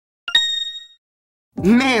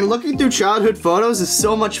Man, looking through childhood photos is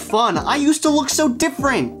so much fun. I used to look so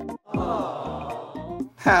different.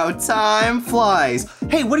 How time flies.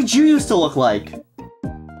 Hey, what did you used to look like?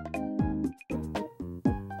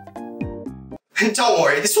 Don't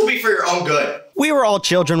worry, this will be for your own good. We were all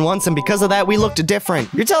children once, and because of that, we looked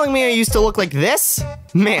different. You're telling me I used to look like this?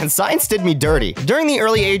 Man, science did me dirty. During the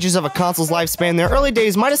early ages of a console's lifespan, their early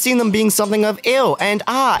days might have seen them being something of ew and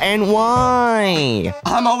ah and why.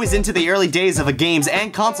 I'm always into the early days of a game's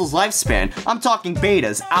and console's lifespan. I'm talking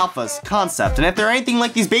betas, alphas, concept, and if they're anything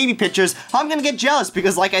like these baby pictures, I'm gonna get jealous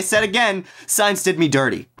because, like I said again, science did me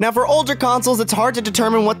dirty. Now, for older consoles, it's hard to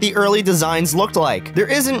determine what the early designs looked like. There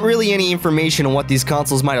isn't really any information on what these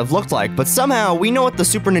consoles might have looked like, but somehow we know what the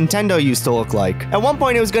Super Nintendo used to look like. At one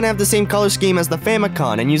point, it was gonna have the same color scheme as the Famicom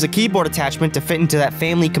and use a keyboard attachment to fit into that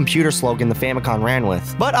family computer slogan the Famicom ran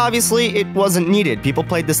with. But obviously, it wasn't needed. People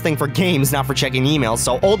played this thing for games, not for checking emails,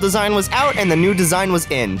 so old design was out and the new design was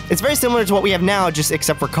in. It's very similar to what we have now, just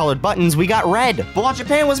except for colored buttons, we got red. But while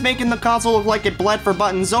Japan was making the console look like it bled for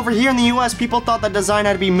buttons, over here in the US, people thought the design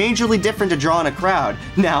had to be majorly different to draw in a crowd.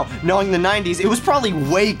 Now, knowing the 90s, it was probably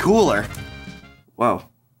way cooler. Whoa.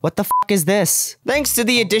 What the f*** is this? Thanks to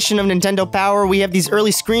the addition of Nintendo Power, we have these early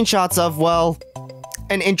screenshots of, well,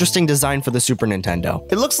 an interesting design for the Super Nintendo.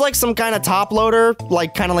 It looks like some kind of top loader,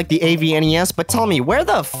 kind of like the AV-NES, but tell me, where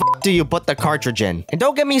the f*** do you put the cartridge in? And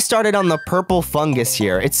don't get me started on the purple fungus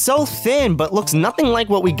here. It's so thin, but looks nothing like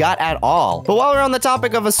what we got at all. But while we're on the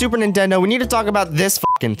topic of a Super Nintendo, we need to talk about this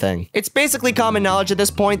f***ing thing. It's basically common knowledge at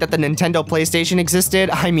this point that the Nintendo PlayStation existed.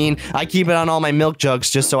 I mean, I keep it on all my milk jugs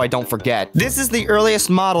just so I don't forget. This is the earliest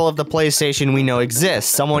model of the PlayStation we know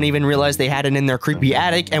exists. Someone even realized they had it in their creepy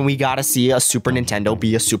attic, and we gotta see a Super Nintendo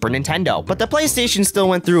be a Super Nintendo. But the PlayStation still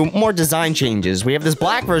went through more design changes. We have this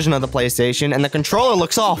black version of the PlayStation, and the controller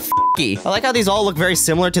looks all f***y. I like how these all look very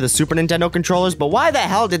similar to the Super Nintendo controllers, but why the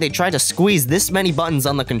hell did they try to squeeze this many buttons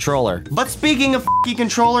on the controller? But speaking of f***y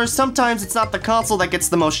controllers, sometimes it's not the console that gets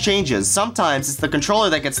the most changes. Sometimes it's the controller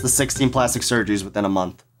that gets the 16 plastic surgeries within a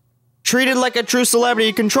month. Treated like a true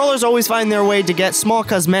celebrity, controllers always find their way to get small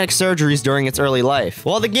cosmetic surgeries during its early life.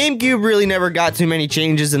 While the GameCube really never got too many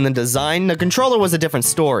changes in the design, the controller was a different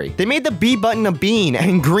story. They made the B button a bean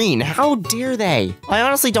and green. How dare they? I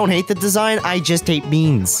honestly don't hate the design, I just hate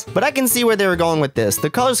beans. But I can see where they were going with this. The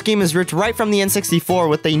color scheme is ripped right from the N64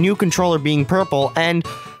 with a new controller being purple, and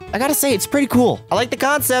I gotta say, it's pretty cool. I like the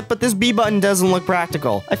concept, but this B button doesn't look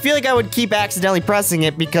practical. I feel like I would keep accidentally pressing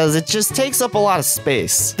it because it just takes up a lot of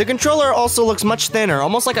space. The controller also looks much thinner,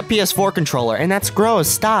 almost like a PS4 controller, and that's gross.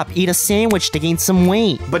 Stop, eat a sandwich to gain some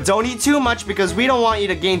weight. But don't eat too much because we don't want you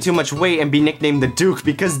to gain too much weight and be nicknamed the Duke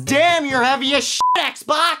because damn, you're heavy as shit,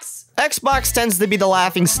 Xbox! Xbox tends to be the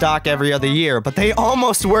laughing stock every other year, but they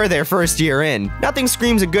almost were their first year in. Nothing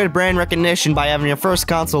screams a good brand recognition by having your first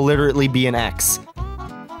console literally be an X.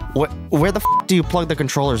 Where the f*** do you plug the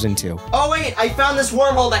controllers into? Oh wait, I found this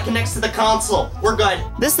wormhole that connects to the console. We're good.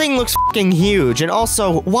 This thing looks f***ing huge, and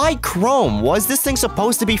also, why chrome? Was this thing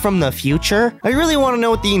supposed to be from the future? I really want to know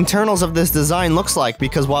what the internals of this design looks like,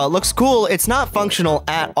 because while it looks cool, it's not functional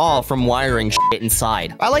at all from wiring shit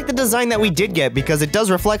inside. I like the design that we did get because it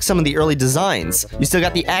does reflect some of the early designs. You still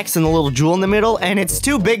got the X and the little jewel in the middle, and it's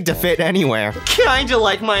too big to fit anywhere. Kinda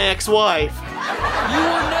like my ex-wife. You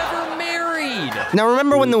were never Now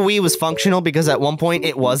remember when the Wii was functional because at one point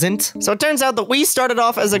it wasn't? So it turns out the Wii started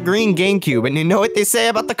off as a green GameCube, and you know what they say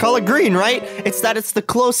about the color green, right? It's that it's the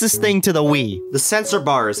closest thing to the Wii. The sensor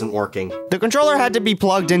bar isn't working. The controller had to be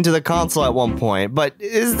plugged into the console at one point, but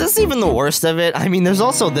is this even the worst of it? I mean, there's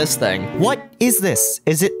also this thing. What is this?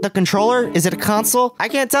 Is it the controller? Is it a console? I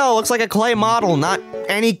can't tell, it looks like a clay model, not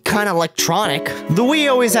any kind of electronic. The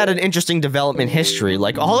Wii always had an interesting development history.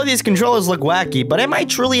 Like, all of these controllers look wacky, but am I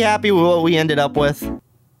truly happy with what we ended up with?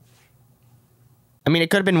 I mean, it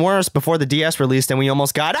could have been worse before the DS released and we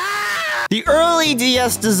almost got The early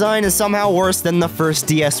DS design is somehow worse than the first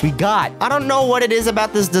DS we got. I don't know what it is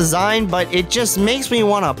about this design, but it just makes me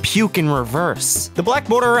want to puke in reverse. The black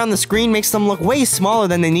border around the screen makes them look way smaller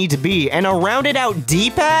than they need to be, and a rounded out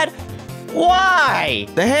D-pad? Why?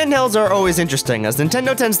 The handhelds are always interesting, as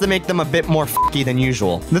Nintendo tends to make them a bit more f***y than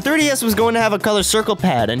usual. The 3DS was going to have a color circle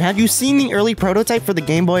pad, and have you seen the early prototype for the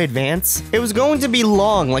Game Boy Advance? It was going to be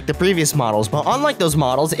long like the previous models, but unlike those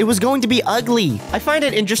models, it was going to be ugly. I find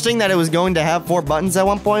it interesting that it was going to have 4 buttons at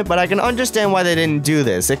one point, but I can understand why they didn't do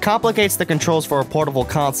this. It complicates the controls for a portable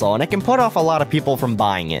console, and it can put off a lot of people from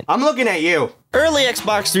buying it. I'm looking at you. Early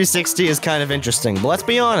Xbox 360 is kind of interesting, but let's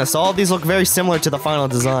be honest, all of these look very similar to the final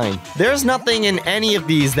design. There's nothing in any of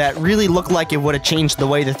these that really look like it would have changed the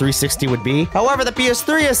way the 360 would be. However, the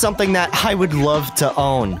PS3 is something that I would love to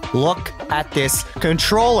own. Look at this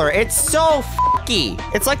controller. It's so f***y.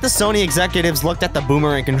 It's like the Sony executives looked at the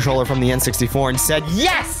boomerang controller from the N64 and said,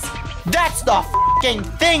 yes! That's the f***ing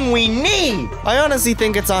thing we need! I honestly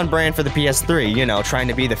think it's on brand for the PS3, you know, trying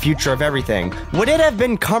to be the future of everything. Would it have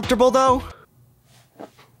been comfortable though?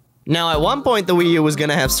 Now, at one point, the Wii U was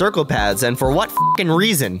gonna have circle pads, and for what f***ing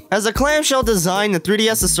reason? As a clamshell design, the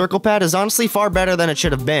 3DS's circle pad is honestly far better than it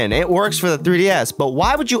should have been. It works for the 3DS, but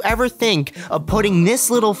why would you ever think of putting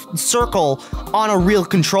this little circle on a real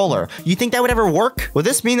controller? You think that would ever work? Would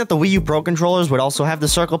this mean that the Wii U Pro controllers would also have the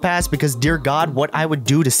circle pads? Because dear God, what I would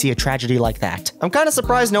do to see a tragedy like that. I'm kinda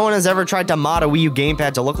surprised no one has ever tried to mod a Wii U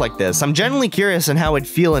gamepad to look like this. I'm genuinely curious on how it'd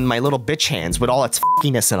feel in my little bitch hands with all its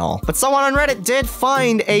f***iness and all. But someone on Reddit did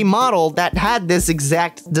find a model that had this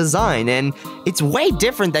exact design, and it's way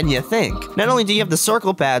different than you think. Not only do you have the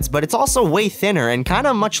circle pads, but it's also way thinner and kind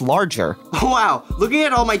of much larger. Wow, looking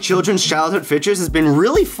at all my children's childhood pictures has been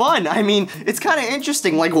really fun. I mean, it's kind of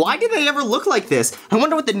interesting. Like, why did they ever look like this? I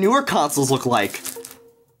wonder what the newer consoles look like.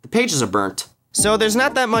 The pages are burnt. So there's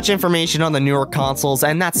not that much information on the newer consoles,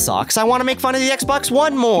 and that sucks. I want to make fun of the Xbox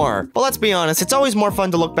One more. But let's be honest, it's always more fun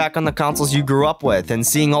to look back on the consoles you grew up with and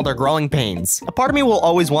seeing all their growing pains. A part of me will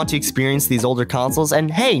always want to experience these older consoles, and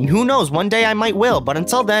hey, who knows, one day I might will, but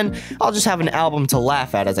until then, I'll just have an album to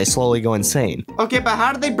laugh at as I slowly go insane. Okay, but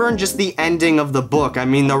how did they burn just the ending of the book? I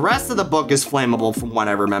mean, the rest of the book is flammable from what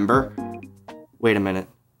I remember. Wait a minute.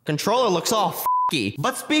 Controller looks all f***y.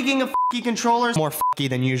 But speaking of f***y controllers, More f***y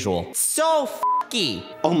than usual. so f***y.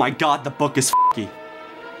 Oh my God, the book is f***y.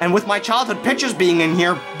 And with my childhood pictures being in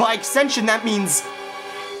here, by extension, that means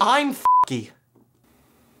I'm f***y.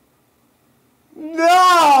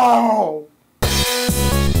 No!